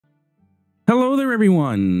Hello there,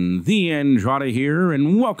 everyone. TheAndrata here,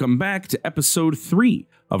 and welcome back to episode 3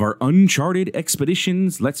 of our Uncharted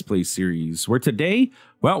Expeditions Let's Play series, where today,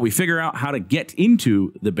 well, we figure out how to get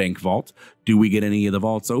into the bank vault. Do we get any of the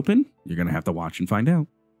vaults open? You're going to have to watch and find out.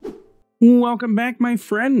 Welcome back, my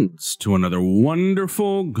friends, to another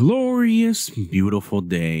wonderful, glorious, beautiful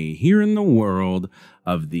day here in the world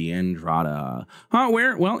of TheAndrata.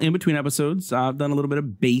 Where, well, in between episodes, I've done a little bit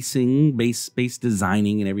of base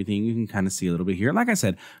designing and everything. You can kind of see a little bit here. Like I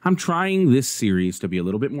said, I'm trying this series to be a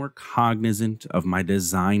little bit more cognizant of my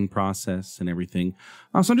design process and everything.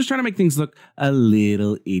 So I'm just trying to make things look a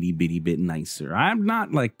little itty bitty bit nicer. I'm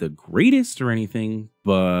not like the greatest or anything,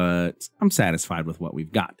 but I'm satisfied with what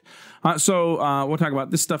we've got. So we'll talk about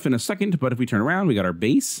this stuff in a second, but if we turn around, we got our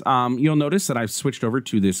base. You'll notice that I've switched over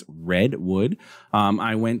to this red wood.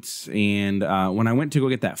 I went and when I went to go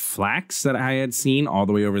get that flax that I had seen all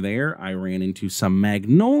the way over there, I ran into some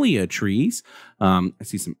magnolia trees. I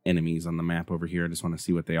see some enemies on the map over here. I just want to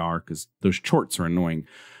see what they are because those chorts are annoying.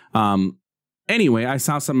 Anyway, I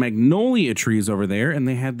saw some magnolia trees over there, and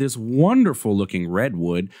they had this wonderful looking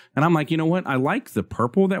redwood. And I'm like, you know what? I like the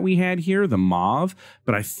purple that we had here, the mauve,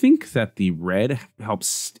 but I think that the red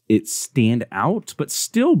helps it stand out, but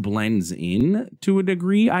still blends in to a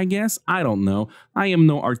degree, I guess. I don't know. I am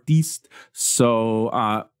no artiste. So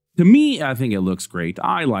to me, I think it looks great.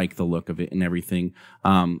 I like the look of it and everything.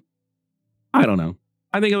 I don't know.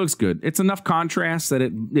 I think it looks good. It's enough contrast that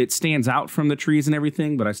it stands out from the trees and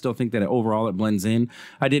everything, but I still think that overall it blends in.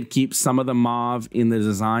 I did keep some of the mauve in the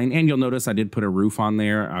design, and you'll notice I did put a roof on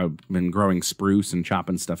there. I've been growing spruce and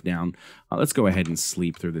chopping stuff down. Let's go ahead and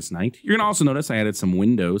sleep through this night. You're going to also notice I added some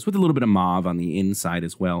windows with a little bit of mauve on the inside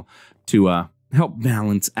as well to help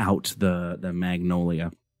balance out the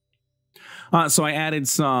magnolia. So I added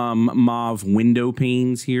some mauve window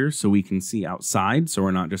panes here so we can see outside, so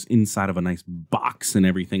we're not just inside of a nice box and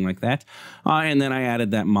everything like that. And then I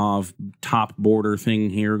added that mauve top border thing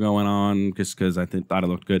here going on just because I thought it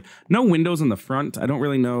looked good. No windows on the front. I don't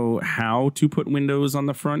really know how to put windows on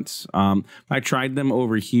the front. I tried them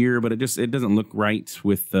over here, but it doesn't look right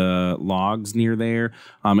with the logs near there.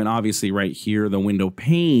 And obviously right here, the window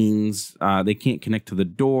panes, they can't connect to the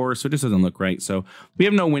door, so it just doesn't look right. So we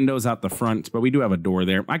have no windows out the front, but we do have a door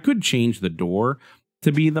there. I could change the door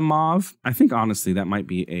to be the mauve. I think, honestly, that might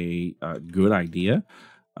be a good idea.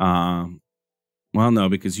 Well, no,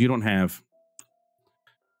 because you don't have...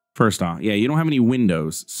 First off, yeah, you don't have any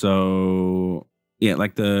windows. So, yeah,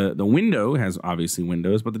 like the window has obviously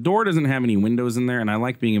windows, but the door doesn't have any windows in there, and I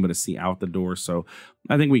like being able to see out the door, so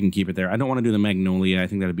I think we can keep it there. I don't want to do the magnolia. I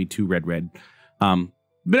think that would be too red.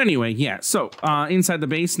 But anyway, yeah, so inside the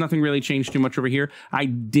base, nothing really changed too much over here. I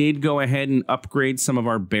did go ahead and upgrade some of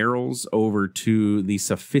our barrels over to the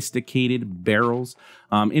sophisticated barrels.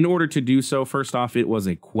 In order to do so, first off, it was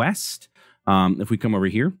a quest. If we come over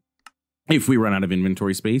here, if we run out of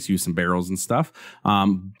inventory space, use some barrels and stuff.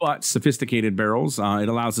 But sophisticated barrels, it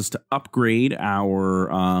allows us to upgrade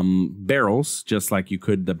our barrels, just like you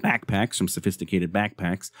could the backpacks from sophisticated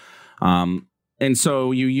backpacks. And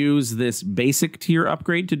so you use this basic tier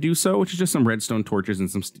upgrade to do so, which is just some redstone torches and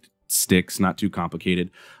some sticks, not too complicated.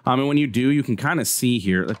 And when you do, you can kind of see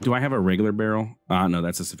here, do I have a regular barrel? No,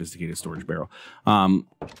 that's a sophisticated storage barrel.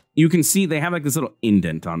 You can see they have like this little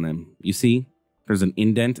indent on them. You see, there's an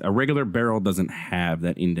indent. A regular barrel doesn't have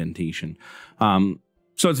that indentation.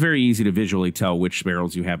 So it's very easy to visually tell which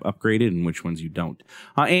barrels you have upgraded and which ones you don't.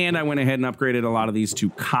 And I went ahead and upgraded a lot of these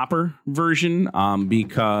to copper version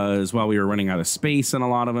because, well, we were running out of space in a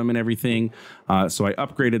lot of them and everything. So I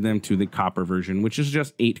upgraded them to the copper version, which is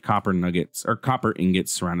just 8 copper nuggets or copper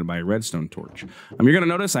ingots surrounded by a redstone torch. You're going to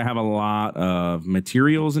notice I have a lot of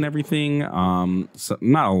materials and everything. So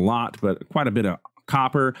not a lot, but quite a bit of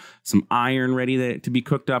copper, some iron ready to be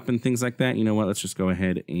cooked up and things like that. You know what? Let's just go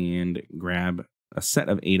ahead and grab a set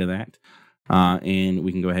of 8 of that, and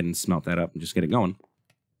we can go ahead and smelt that up and just get it going.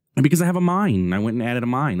 And because I have a mine, I went and added a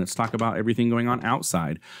mine. Let's talk about everything going on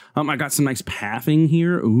outside. I got some nice pathing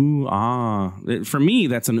here. Ooh, ah. For me,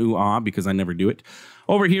 that's an ooh, ah, because I never do it.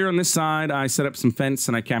 Over here on this side, I set up some fence,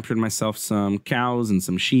 and I captured myself some cows and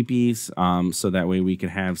some sheepies, so that way we could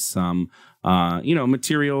have some, you know,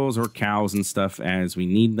 materials or cows and stuff as we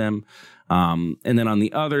need them. And then on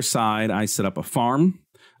the other side, I set up a farm.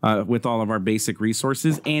 With all of our basic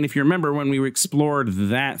resources. And if you remember when we explored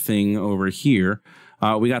that thing over here,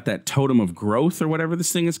 we got that totem of growth or whatever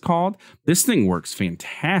this thing is called. This thing works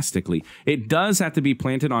fantastically. It does have to be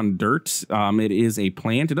planted on dirt. It is a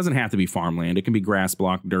plant. It doesn't have to be farmland. It can be grass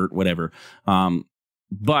block, dirt, whatever.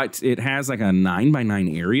 but it has like a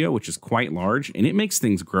 9x9 area, which is quite large, and it makes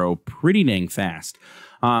things grow pretty dang fast.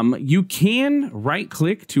 You can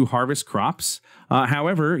right-click to harvest crops.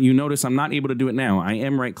 However, you notice I'm not able to do it now. I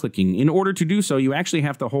am right-clicking. In order to do so, you actually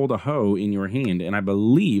have to hold a hoe in your hand, and I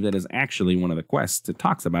believe that is actually one of the quests that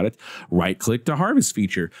talks about it. Right-click to harvest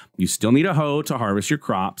feature. You still need a hoe to harvest your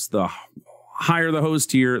crops. The higher the hose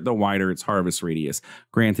tier, the wider its harvest radius.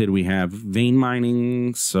 Granted, we have vein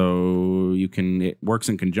mining, so it works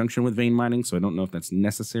in conjunction with vein mining, so I don't know if that's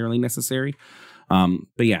necessarily necessary.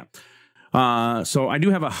 But yeah. So I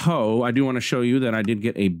do have a hoe. I do want to show you that I did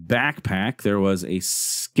get a backpack. There was a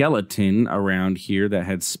skeleton around here that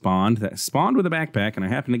had spawned with a backpack, and I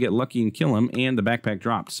happened to get lucky and kill him, and the backpack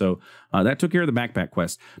dropped. So that took care of the backpack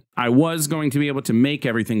quest. I was going to be able to make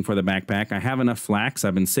everything for the backpack. I have enough flax.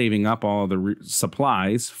 I've been saving up all the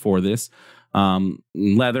supplies for this.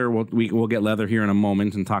 Leather, we'll get leather here in a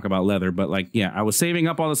moment and talk about leather, but like, yeah, I was saving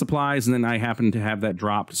up all the supplies, and then I happened to have that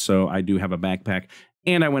dropped, so I do have a backpack.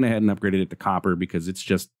 And I went ahead and upgraded it to copper because it's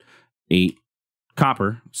just a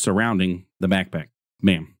copper surrounding the backpack.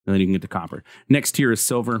 Bam. And then you can get the copper. Next tier is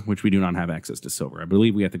silver, which we do not have access to silver. I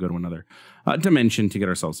believe we have to go to another dimension to get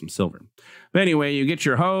ourselves some silver. But anyway, you get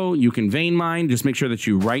your hoe. You can vein mine. Just make sure that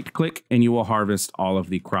you right-click, and you will harvest all of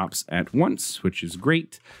the crops at once, which is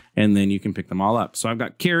great. And then you can pick them all up. So I've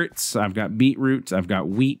got carrots. I've got beetroot. I've got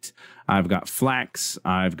wheat. I've got flax.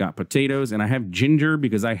 I've got potatoes. And I have ginger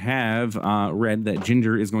because I have read that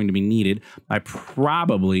ginger is going to be needed. I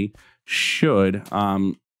probably should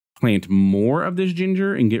plant more of this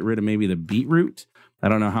ginger and get rid of maybe the beetroot. I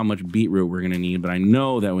don't know how much beetroot we're going to need, but I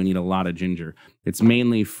know that we need a lot of ginger. It's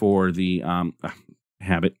mainly for the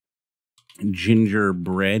habit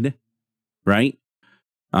gingerbread, right?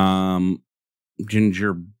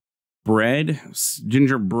 Gingerbread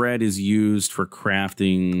is used for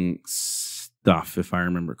crafting stuff, if I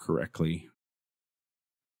remember correctly.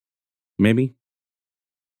 Maybe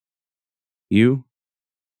you,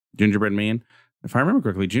 gingerbread man. If I remember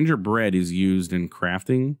correctly, gingerbread is used in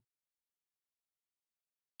crafting.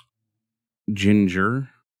 Ginger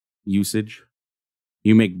usage.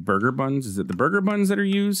 You make burger buns. Is it the burger buns that are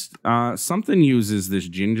used? Something uses this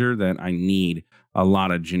ginger that I need a lot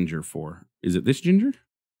of ginger for. Is it this ginger?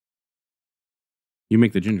 You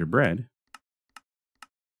make the gingerbread.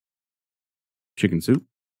 Chicken soup.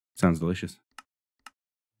 Sounds delicious.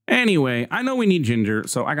 Anyway, I know we need ginger,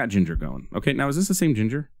 so I got ginger going. Okay, now is this the same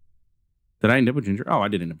ginger? Did I end up with ginger? Oh, I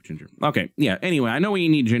did end up with ginger. Okay, yeah. Anyway, I know we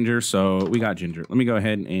need ginger, so we got ginger. Let me go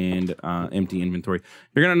ahead and empty inventory.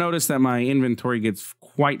 You're going to notice that my inventory gets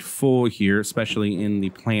quite full here, especially in the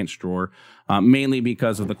plants drawer, mainly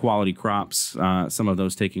because of the quality crops, some of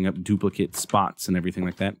those taking up duplicate spots and everything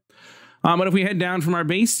like that. But if we head down from our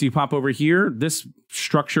base, you pop over here. This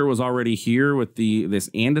structure was already here with this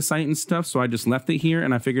andesite and stuff, so I just left it here,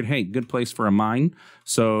 and I figured, hey, good place for a mine.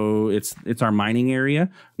 So it's our mining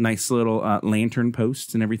area. Nice little lantern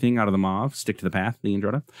posts and everything out of the mauve. Stick to the path,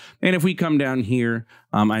 TheAndrata. And if we come down here,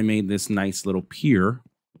 I made this nice little pier.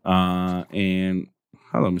 And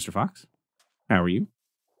hello, Mr. Fox. How are you?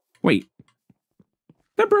 Wait,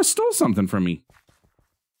 that bro stole something from me.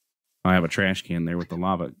 I have a trash can there with the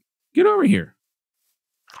lava. Get over here.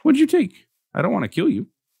 What'd you take? I don't want to kill you.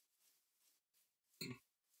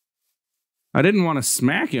 I didn't want to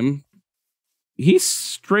smack him. He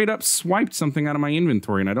straight up swiped something out of my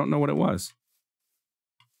inventory, and I don't know what it was.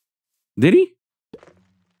 Did he?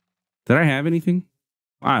 Did I have anything?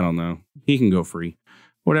 I don't know. He can go free.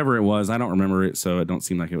 Whatever it was, I don't remember it, so it don't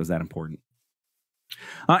seem like it was that important.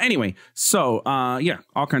 Anyway, so, yeah,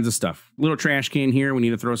 all kinds of stuff. Little trash can here. We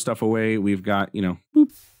need to throw stuff away. We've got, you know,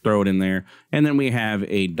 boop, throw it in there. And then we have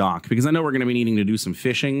a dock because I know we're going to be needing to do some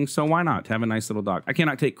fishing. So why not have a nice little dock? I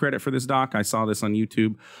cannot take credit for this dock. I saw this on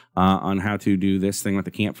YouTube on how to do this thing with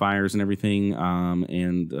the campfires and everything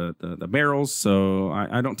and the barrels. So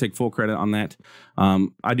I don't take full credit on that.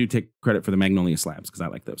 I do take credit for the magnolia slabs because I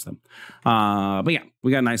like those them. But yeah,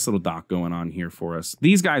 we got a nice little dock going on here for us.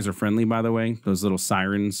 These guys are friendly, by the way. Those little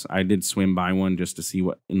sirens. I did swim by one just to see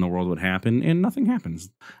what in the world would happen, and nothing happens.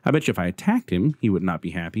 I bet you if I attacked him, he would not be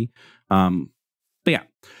happy. But yeah.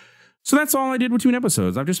 So that's all I did between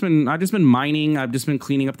episodes. I've just been mining. I've just been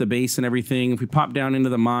cleaning up the base and everything. If we pop down into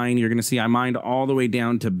the mine, you're going to see I mined all the way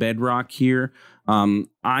down to bedrock here.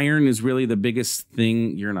 Iron is really the biggest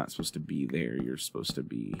thing. You're not supposed to be there. You're supposed to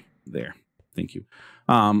be there. Thank you.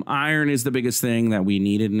 Iron is the biggest thing that we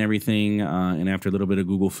needed and everything. And after a little bit of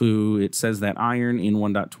Google Foo, it says that iron in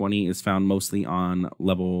 1.20 is found mostly on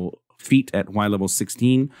feet at Y level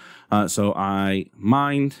 16. So I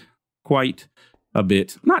mined quite a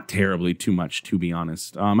bit, not terribly too much, to be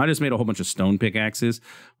honest. I just made a whole bunch of stone pickaxes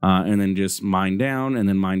and then just mine down and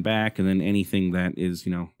then mine back, and then anything that is,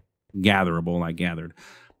 you know, gatherable, I gathered.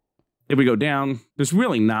 If we go down, there's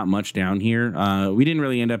really not much down here. We didn't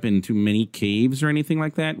really end up in too many caves or anything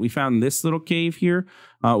like that. We found this little cave here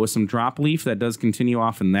with some drop leaf that does continue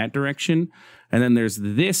off in that direction. And then there's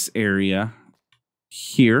this area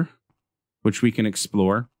here, which we can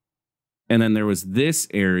explore. And then there was this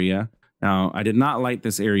area. Now, I did not light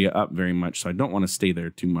this area up very much, so I don't want to stay there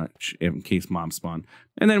too much in case mobs spawn.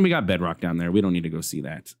 And then we got bedrock down there. We don't need to go see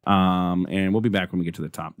that. And we'll be back when we get to the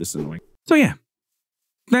top. This is annoying. So yeah,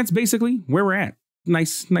 that's basically where we're at.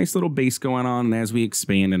 Nice little base going on. And as we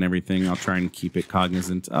expand and everything, I'll try and keep it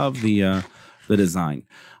cognizant of the design.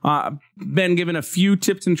 Been given a few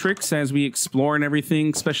tips and tricks as we explore and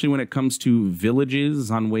everything, especially when it comes to villages,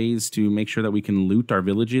 on ways to make sure that we can loot our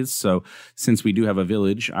villages. So since we do have a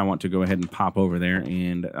village, I want to go ahead and pop over there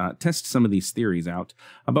and test some of these theories out.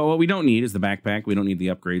 But what we don't need is the backpack. We don't need the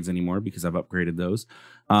upgrades anymore because I've upgraded those.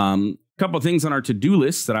 Couple of things on our to-do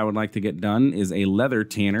list that I would like to get done is a leather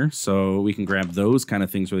tanner, so we can grab those kind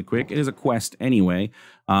of things really quick. It is a quest anyway,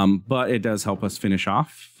 but it does help us finish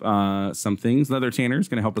off some things. Leather tanner is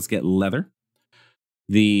going to help us get leather.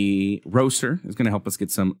 The roaster is going to help us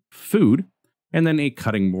get some food. And then a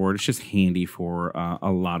cutting board. It's just handy for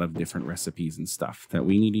a lot of different recipes and stuff that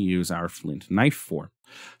we need to use our flint knife for.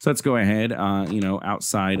 So let's go ahead, you know,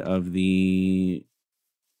 outside of the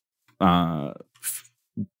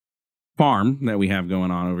farm that we have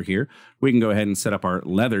going on over here, we can go ahead and set up our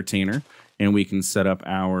leather tanner, and we can set up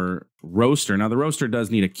our roaster. Now the roaster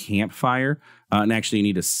does need a campfire, and actually you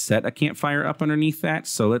need to set a campfire up underneath that.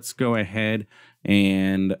 So let's go ahead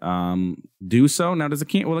and do so. Now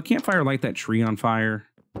will a campfire light that tree on fire?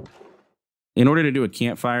 In order to do a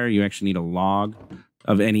campfire, you actually need a log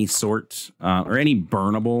of any sort, or any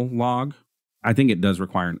burnable log. I think it does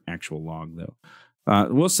require an actual log though.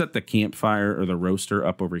 We'll set the campfire or the roaster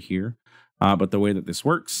up over here. But the way that this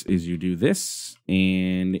works is you do this,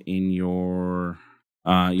 and in your,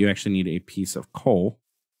 you actually need a piece of coal.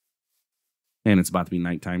 And it's about to be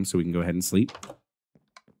nighttime, so we can go ahead and sleep.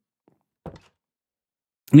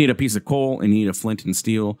 You need a piece of coal, and you need a flint and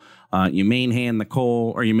steel. You main hand the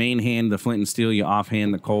coal, or you main hand the flint and steel, you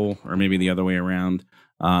offhand the coal, or maybe the other way around.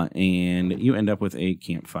 And you end up with a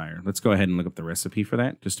campfire. Let's go ahead and look up the recipe for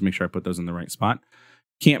that, just to make sure I put those in the right spot.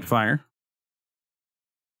 Campfire.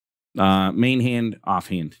 Main hand,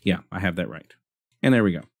 offhand. Yeah, I have that right. And there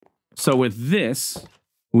we go. So with this,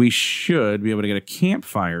 we should be able to get a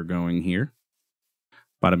campfire going here.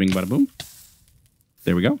 Bada bing, bada boom.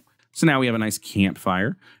 There we go. So now we have a nice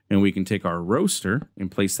campfire, and we can take our roaster and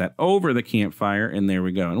place that over the campfire, and there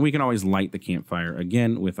we go. And we can always light the campfire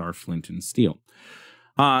again with our flint and steel.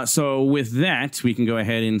 So with that, we can go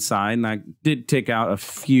ahead inside, and I did take out a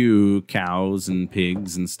few cows and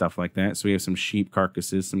pigs and stuff like that. So we have some sheep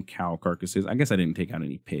carcasses, some cow carcasses. I guess I didn't take out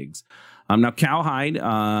any pigs. Now cowhide,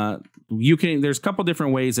 there's a couple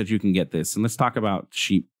different ways that you can get this, and let's talk about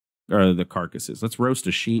sheep or the carcasses. Let's roast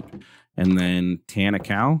a sheep and then tan a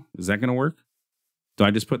cow. Is that going to work? Do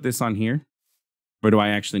I just put this on here, or do I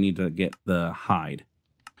actually need to get the hide?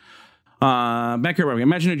 Back here, where we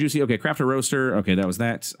imagine a juicy. Okay, craft a roaster. Okay, that was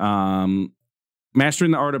that.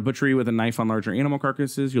 Mastering the art of butchery with a knife on larger animal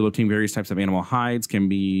carcasses. You'll obtain various types of animal hides. Can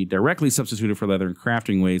be directly substituted for leather in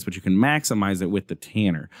crafting ways, but you can maximize it with the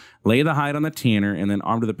tanner. Lay the hide on the tanner, and then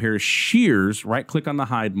armed with a pair of shears, right-click on the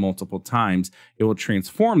hide multiple times. It will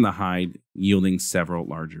transform the hide, yielding several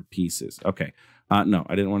larger pieces. Okay. No,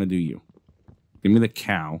 I didn't want to do you. Give me the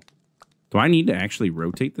cow. Do I need to actually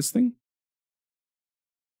rotate this thing?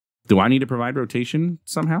 Do I need to provide rotation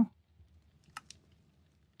somehow?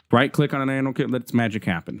 Right click on an animal kit, let its magic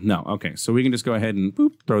happen. No, okay. So we can just go ahead and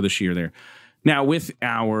boop, throw the shear there. Now with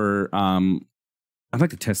our, I'd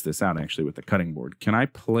like to test this out actually with the cutting board. Can I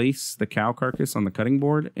place the cow carcass on the cutting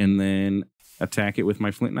board and then attack it with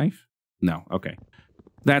my flint knife? No, okay.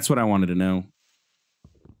 That's what I wanted to know.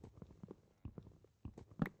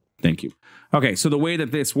 Thank you. Okay, so the way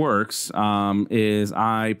that this works is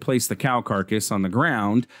I place the cow carcass on the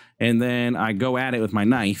ground, and then I go at it with my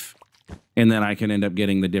knife, and then I can end up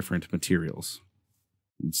getting the different materials.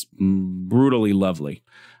 It's brutally lovely.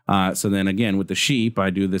 So then again, with the sheep,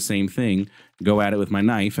 I do the same thing, go at it with my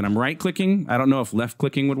knife, and I'm right-clicking. I don't know if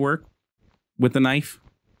left-clicking would work with the knife.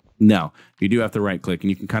 No, you do have to right-click,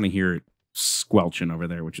 and you can kind of hear it squelching over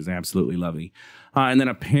there, which is absolutely lovely. And then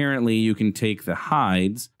apparently you can take the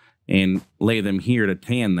hides and lay them here to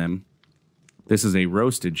tan them. This is a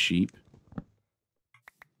roasted sheep.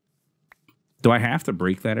 Do I have to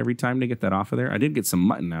break that every time to get that off of there? I did get some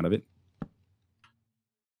mutton out of it.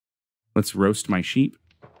 Let's roast my sheep,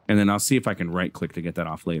 and then I'll see if I can right-click to get that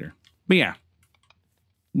off later. But yeah,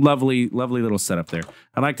 lovely, lovely little setup there.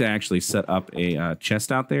 I'd like to actually set up a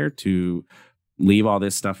chest out there to leave all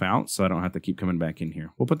this stuff out so I don't have to keep coming back in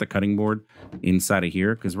here. We'll put the cutting board inside of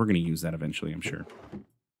here because we're going to use that eventually, I'm sure.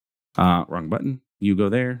 Wrong button. You go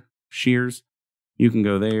there. Shears. You can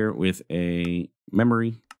go there with a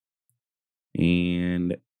memory.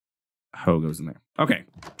 And hoe goes in there. Okay.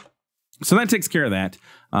 So that takes care of that.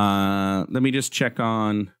 Let me just check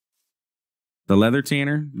on the leather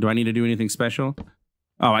tanner. Do I need to do anything special?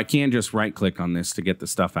 Oh, I can just right-click on this to get the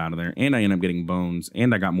stuff out of there. And I end up getting bones.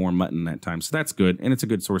 And I got more mutton that time. So that's good. And it's a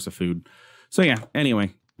good source of food. So yeah,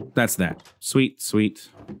 anyway, that's that. Sweet, sweet,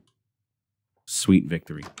 sweet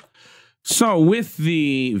victory. So with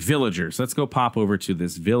the villagers, let's go pop over to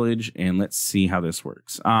this village and let's see how this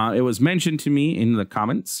works. It was mentioned to me in the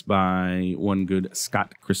comments by one good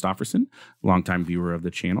Scott Christofferson, longtime viewer of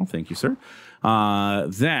the channel. Thank you, sir.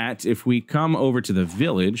 That if we come over to the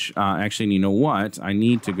village, actually, you know what? I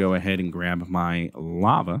need to go ahead and grab my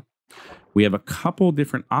lava. We have a couple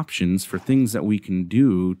different options for things that we can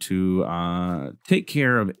do to take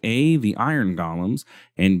care of A, the iron golems,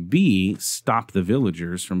 and B, stop the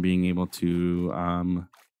villagers from being able to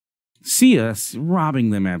see us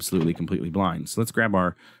robbing them absolutely completely blind. So let's grab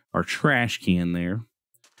our trash can there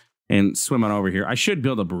and swim on over here. I should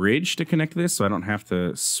build a bridge to connect this so I don't have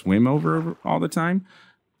to swim over all the time.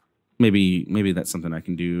 Maybe that's something I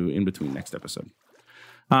can do in between next episode.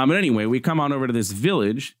 But anyway, we come on over to this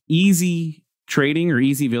village. Easy trading or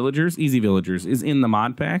easy villagers is in the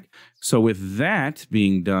mod pack. So with that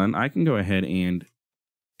being done, I can go ahead and...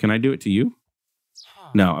 Can I do it to you?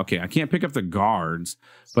 No, okay. I can't pick up the guards,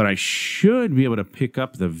 but I should be able to pick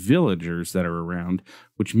up the villagers that are around,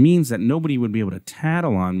 which means that nobody would be able to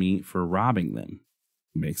tattle on me for robbing them.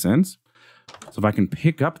 Makes sense? So if I can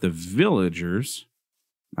pick up the villagers,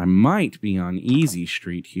 I might be on easy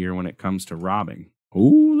street here when it comes to robbing. Oh,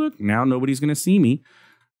 look, now nobody's going to see me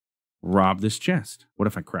rob this chest. What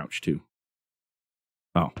if I crouch too?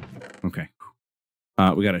 Oh, okay.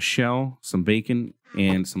 We got a shell, some bacon,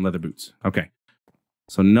 and some leather boots. Okay.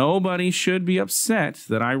 So nobody should be upset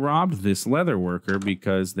that I robbed this leather worker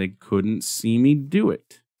because they couldn't see me do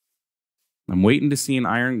it. I'm waiting to see an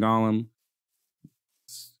iron golem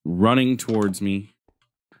running towards me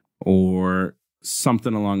or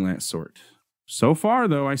something along that sort. So far,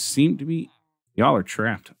 though, I seem to be... Y'all are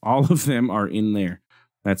trapped. All of them are in there.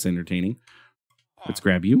 That's entertaining. Let's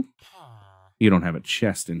grab you. You don't have a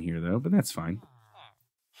chest in here, though, but that's fine.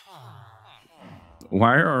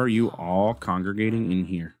 Why are you all congregating in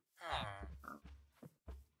here?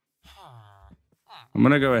 I'm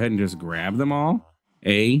going to go ahead and just grab them all.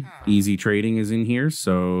 Easy trading is in here,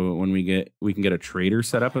 so when we can get a trader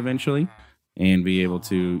set up eventually and be able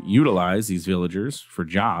to utilize these villagers for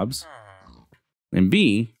jobs. And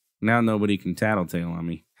B, now nobody can tattletale on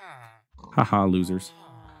me. Haha, losers.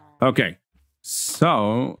 Okay,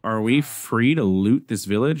 so are we free to loot this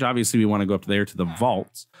village? Obviously, we want to go up there to the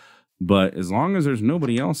vaults, but as long as there's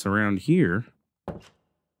nobody else around here,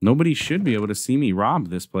 nobody should be able to see me rob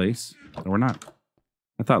this place. Or not.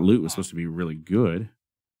 I thought loot was supposed to be really good.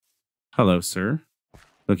 Hello, sir.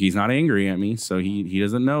 Look, he's not angry at me, so he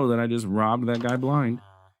doesn't know that I just robbed that guy blind.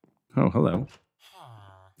 Oh, hello.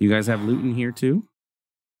 You guys have loot in here too?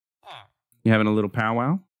 You having a little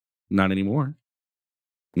powwow? Not anymore.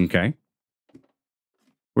 Okay.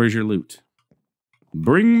 Where's your loot?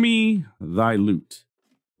 Bring me thy loot.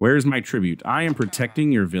 Where's my tribute? I am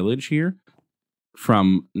protecting your village here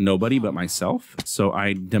from nobody but myself, so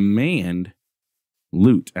I demand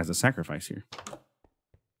loot as a sacrifice here.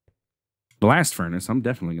 Blast furnace. I'm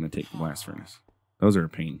definitely going to take the blast furnace. Those are a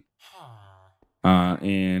pain.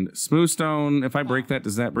 And smooth stone. If I break that,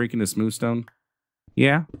 does that break into smooth stone?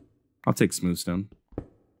 Yeah. I'll take smooth stone.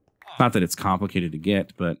 Not that it's complicated to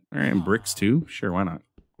get, but and bricks too. Sure, why not?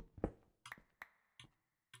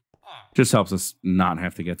 Just helps us not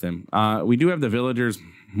have to get them. We do have the villagers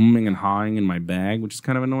humming and hawing in my bag, which is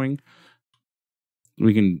kind of annoying.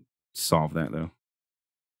 We can solve that, though.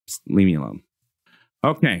 Just leave me alone.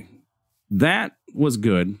 Okay. That was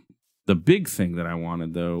good. The big thing that I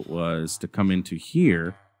wanted, though, was to come into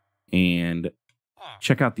here and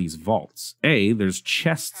check out these vaults. A, there's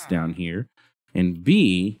chests down here. And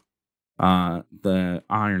B, the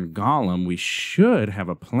iron golem, we should have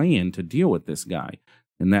a plan to deal with this guy.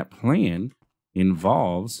 And that plan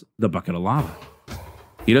involves the bucket of lava.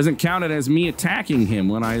 He doesn't count it as me attacking him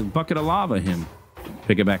when I bucket of lava him.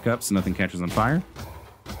 Pick it back up so nothing catches on fire.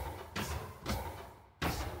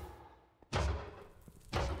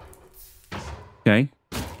 Okay.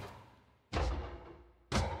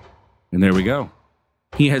 And there we go.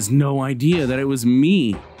 He has no idea that it was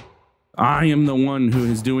me. I am the one who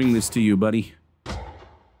is doing this to you, buddy.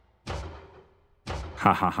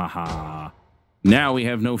 Ha ha ha ha. Now we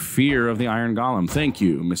have no fear of the Iron Golem. Thank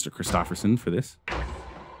you, Mr. Christopherson, for this.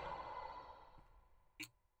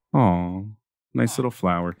 Oh, nice little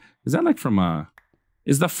flower. Is that like from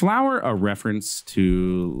is the flower a reference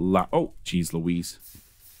to oh, geez, Louise.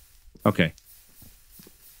 Okay.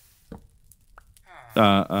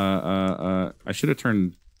 I should have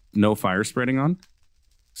turned no fire spreading on.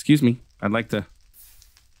 Excuse me. I'd like to.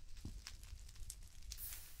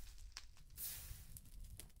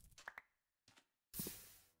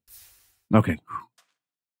 Okay.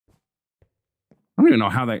 I don't even know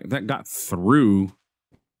how that got through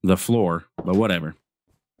the floor, but whatever.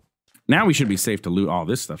 Now we should be safe to loot all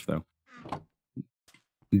this stuff, though.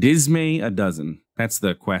 Dismay a dozen. That's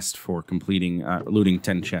the quest for completing, looting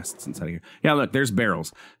 10 chests inside of here. Yeah, look, there's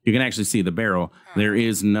barrels. You can actually see the barrel. There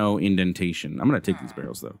is no indentation. I'm going to take these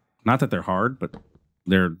barrels, though. Not that they're hard, but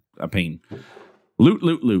they're a pain. Loot,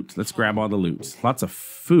 loot, loot. Let's grab all the loot. Lots of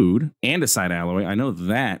food and a side alloy. I know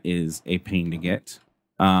that is a pain to get.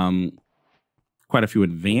 Quite a few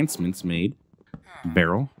advancements made.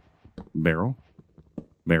 Barrel, barrel,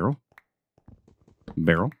 barrel,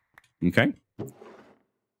 barrel. Okay.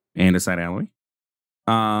 And a side alloy.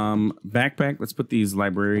 Backpack. Let's put these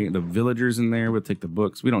the villagers in there. We'll take the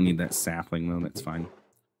books. We don't need that sapling, though. That's fine.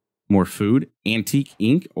 More food. Antique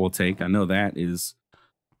ink we'll take. I know that is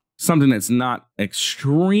something that's not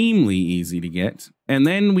extremely easy to get. And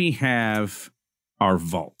then we have our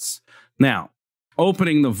vaults. Now,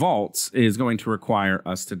 opening the vaults is going to require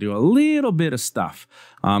us to do a little bit of stuff.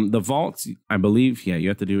 The vaults, I believe, yeah, you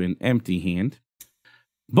have to do an empty hand.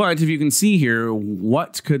 But if you can see here,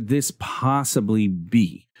 what could this possibly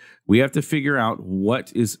be? We have to figure out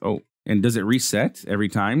what is... Oh, and does it reset every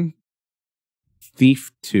time?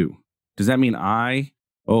 Thief 2. Does that mean I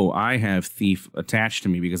have Thief attached to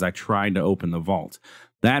me because I tried to open the vault?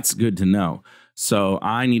 That's good to know. So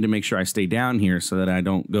I need to make sure I stay down here so that I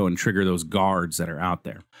don't go and trigger those guards that are out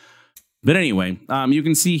there. But anyway, you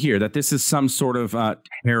can see here that this is some sort of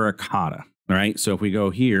terracotta. All right, so if we go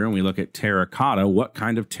here and we look at terracotta, what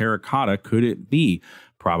kind of terracotta could it be?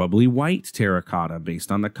 Probably white terracotta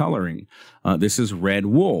based on the coloring. This is red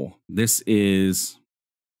wool. This is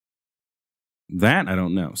that, I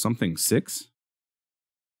don't know, something 6?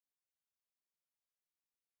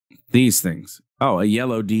 These things. Oh, a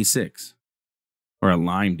yellow D6 or a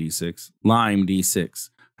lime D6. Lime D6.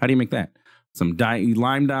 How do you make that? Some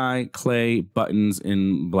lime dye, clay, buttons,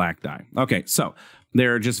 and black dye. Okay, so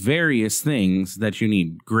there are just various things that you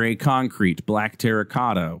need. Gray concrete, black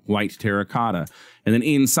terracotta, white terracotta. And then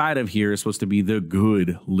inside of here is supposed to be the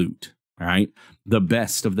good loot. All right. The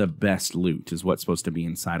best of the best loot is what's supposed to be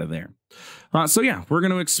inside of there. So yeah, we're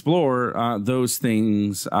going to explore those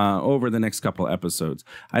things over the next couple episodes.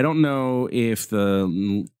 I don't know if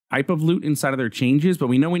the type of loot inside of there changes, but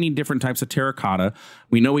we know we need different types of terracotta.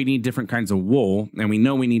 We know we need different kinds of wool, and we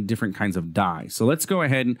know we need different kinds of dye. So let's go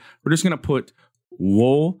ahead and we're just going to put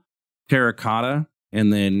wool, terracotta,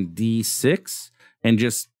 and then D6, and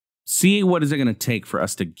just see what is it going to take for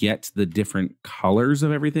us to get the different colors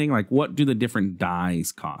of everything. Like, what do the different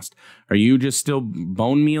dyes cost? Are you just still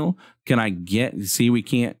bone meal? Can I get, see, we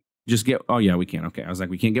can't just get, oh yeah, we can. Okay, I was like,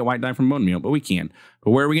 we can't get white dye from bone meal, but we can.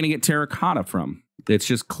 But where are we going to get terracotta from? It's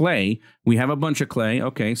just clay. We have a bunch of clay.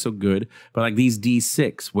 Okay, so good. But like these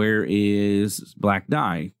D6, where is black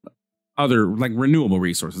dye? Other like renewable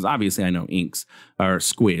resources. Obviously, I know inks are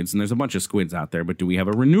squids, and there's a bunch of squids out there, but do we have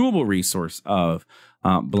a renewable resource of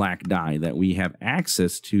black dye that we have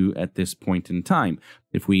access to at this point in time?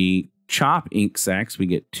 If we chop ink sacks, we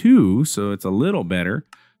get 2, so it's a little better.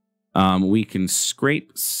 We can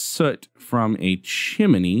scrape soot from a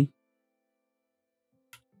chimney.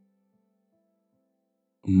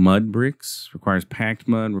 Mud bricks requires packed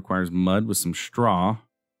mud, requires mud with some straw.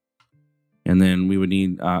 And then we would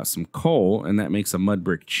need some coal, and that makes a mud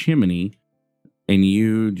brick chimney. And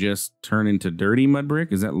you just turn into dirty mud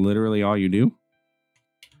brick? Is that literally all you do?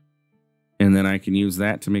 And then I can use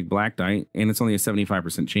that to make black dye, and it's only a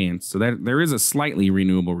 75% chance. So that there is a slightly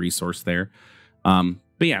renewable resource there.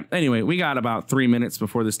 But yeah, anyway, we got about 3 minutes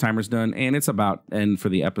before this timer's done, and it's about end for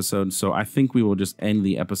the episode. So I think we will just end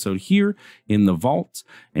the episode here in the vault.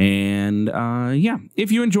 And yeah,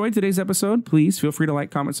 if you enjoyed today's episode, please feel free to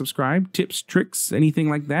like, comment, subscribe, tips, tricks,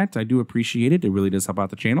 anything like that. I do appreciate it. It really does help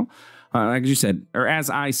out the channel. like you said, or as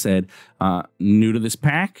I said, new to this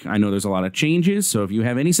pack. I know there's a lot of changes, so if you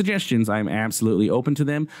have any suggestions, I'm absolutely open to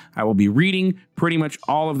them. I will be reading pretty much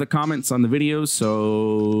all of the comments on the videos,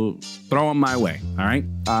 so throw them my way. All right.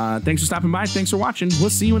 Thanks for stopping by. Thanks for watching. We'll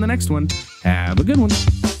see you in the next one. Have a good one.